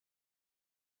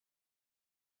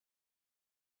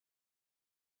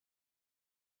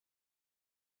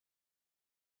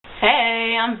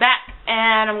Hey, I'm back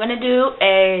and I'm going to do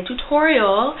a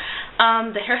tutorial.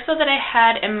 The hairstyle that I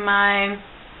had in my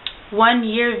 1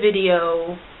 year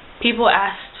video, people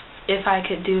asked if I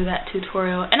could do that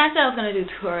tutorial, and I said I was going to do a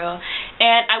tutorial,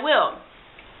 and I will,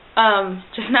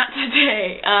 just not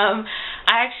today. I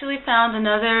actually found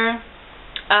another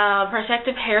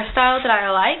protective hairstyle that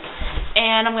I like,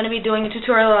 and I'm going to be doing a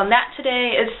tutorial on that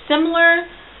today. It's similar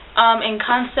in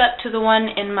concept to the one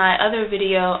in my other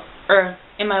video, or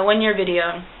in my 1 year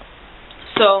video.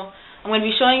 So I'm going to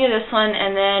be showing you this one,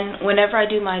 and then whenever I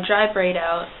do my dry braid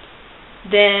out,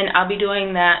 then I'll be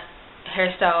doing that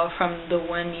hairstyle from the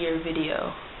 1 year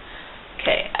video.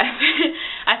 Okay,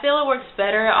 I feel it works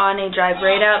better on a dry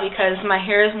braid out because my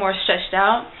hair is more stretched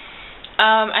out.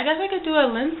 I guess I could do a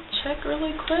length check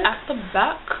really quick. At the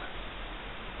back,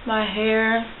 my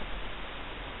hair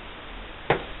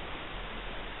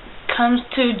comes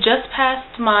to just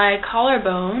past my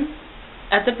collarbone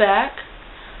at the back.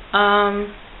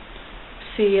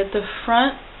 See, at the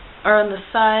front or on the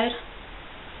side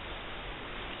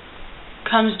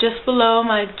comes just below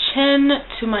my chin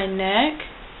to my neck.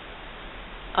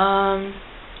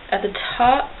 At the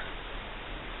top,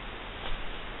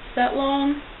 is that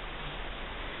long?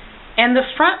 And the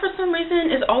front, for some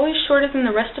reason, is always shorter than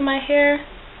the rest of my hair.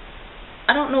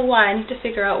 I don't know why. I need to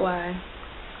figure out why.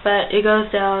 But it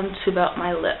goes down to about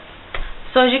my lip.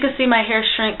 So as you can see, my hair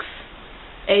shrinks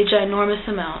a ginormous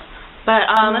amount. But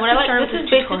what I like, this is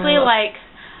basically like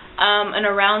an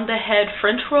around the head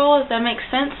French roll, if that makes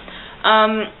sense.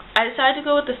 I decided to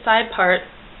go with the side part,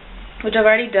 which I've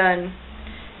already done.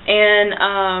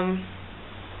 And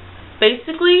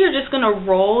basically you're just going to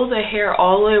roll the hair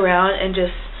all the way around and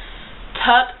just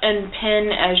tuck and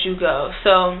pin as you go.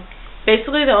 So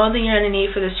basically the only thing you're going to need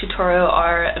for this tutorial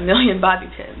are a million bobby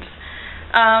pins.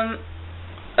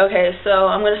 Okay, so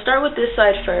I'm going to start with this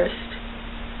side first.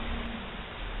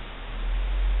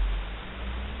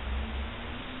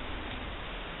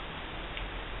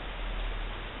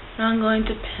 I'm going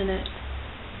to pin it.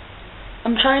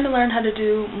 I'm trying to learn how to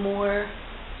do more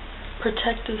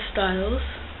protective styles,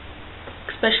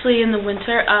 especially in the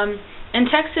winter. In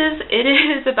Texas, it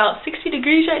is about 60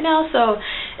 degrees right now, so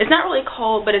it's not really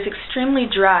cold, but it's extremely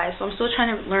dry, so I'm still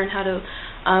trying to learn how to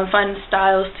find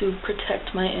styles to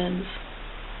protect my ends.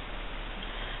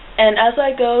 And as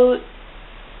I go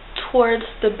towards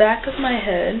the back of my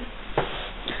head,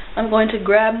 I'm going to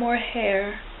grab more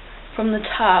hair from the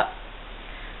top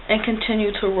and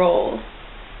continue to roll.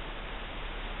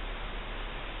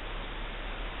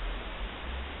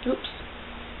 Oops.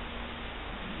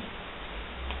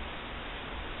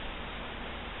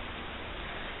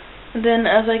 And then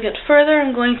as I get further,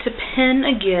 I'm going to pin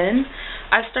again.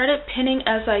 I started pinning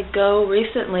as I go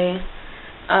recently.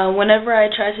 Whenever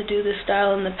I tried to do this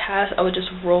style in the past, I would just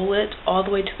roll it all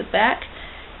the way to the back,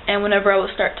 and whenever I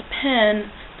would start to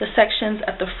pin, the sections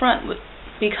at the front would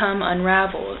become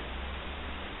unraveled.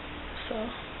 So,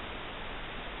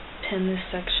 pin this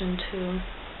section too.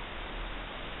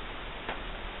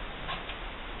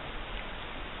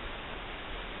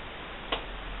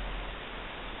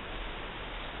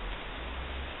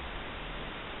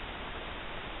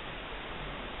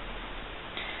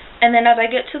 And then as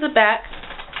I get to the back,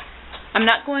 I'm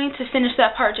not going to finish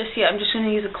that part just yet. I'm just going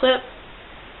to use a clip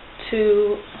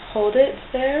to hold it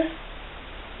there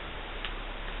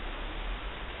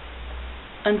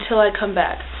until I come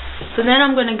back. So then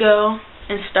I'm going to go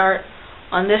and start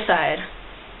on this side.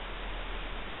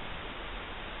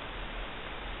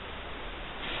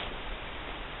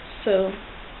 So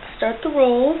start the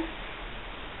roll.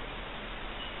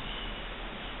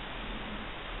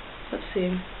 Let's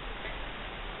see.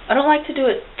 I don't like to do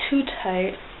it too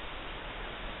tight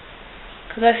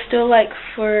because I still like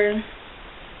for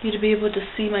you to be able to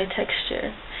see my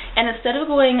texture. And instead of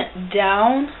going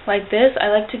down like this, I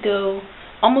like to go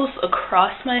almost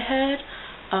across my head.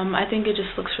 I think it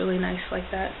just looks really nice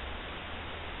like that.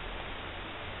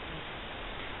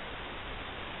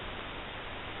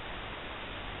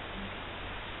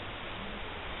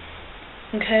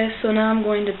 Okay, so now I'm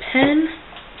going to pin.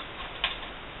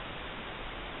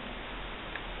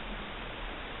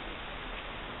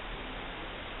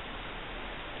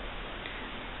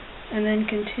 And then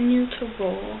continue to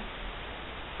roll,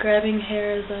 grabbing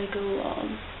hair as I go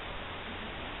along.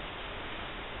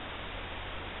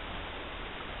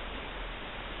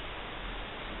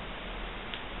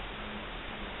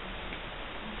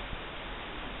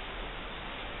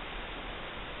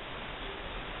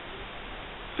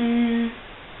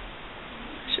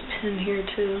 I should pin here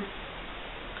too.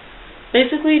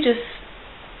 Basically just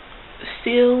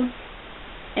feel,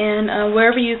 and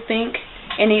wherever you think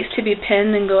it needs to be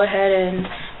pinned, then go ahead and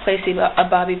place a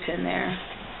bobby pin there.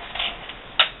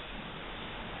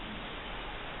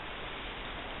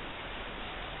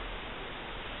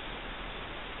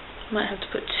 Might have to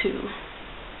put 2.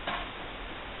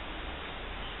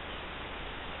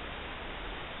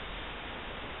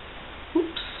 Oops.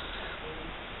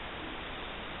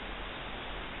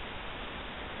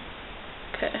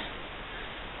 Okay.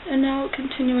 And now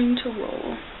continuing to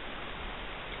roll.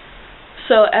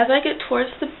 So as I get towards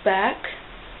the back,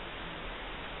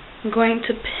 I'm going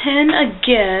to pin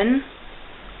again.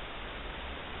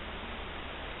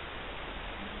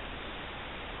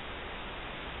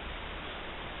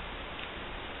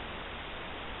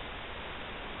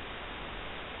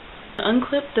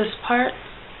 Unclip this part,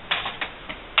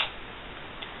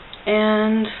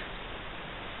 and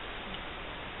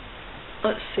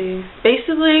let's see,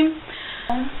 basically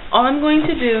all I'm going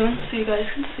to do, so you guys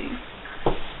can see,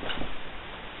 I'm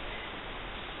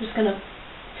just going to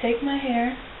take my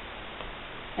hair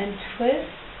and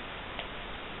twist,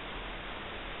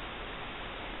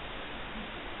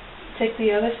 take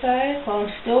the other side while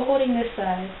I'm still holding this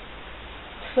side,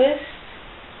 twist,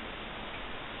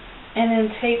 and then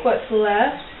take what's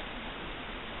left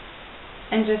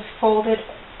and just fold it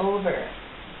over.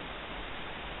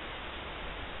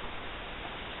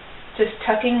 Just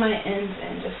tucking my ends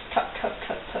in, just tuck, tuck,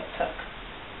 tuck, tuck, tuck.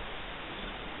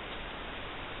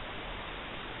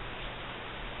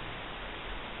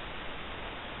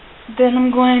 Then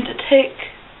I'm going to take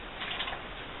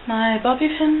my bobby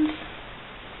pins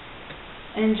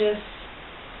and just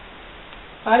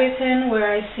bobby pin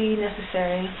where I see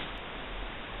necessary.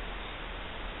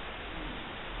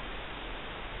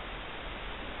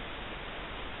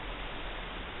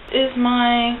 Is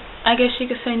my, I guess you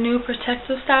could say, new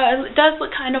protective style. It does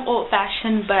look kind of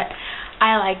old-fashioned, but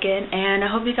I like it, and I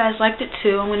hope you guys liked it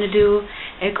too. I'm going to do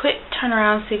a quick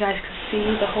turnaround so you guys can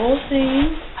see the whole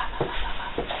thing.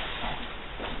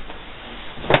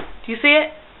 Do you see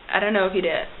it? I don't know if you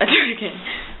did. I'll do it again.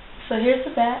 So here's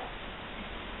the back.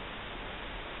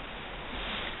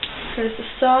 Here's the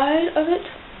side of it,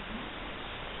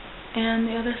 and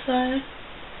the other side.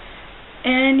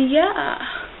 And yeah.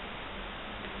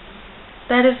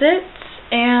 That is it,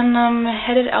 and I'm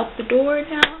headed out the door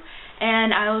now,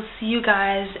 and I will see you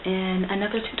guys in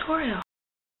another tutorial.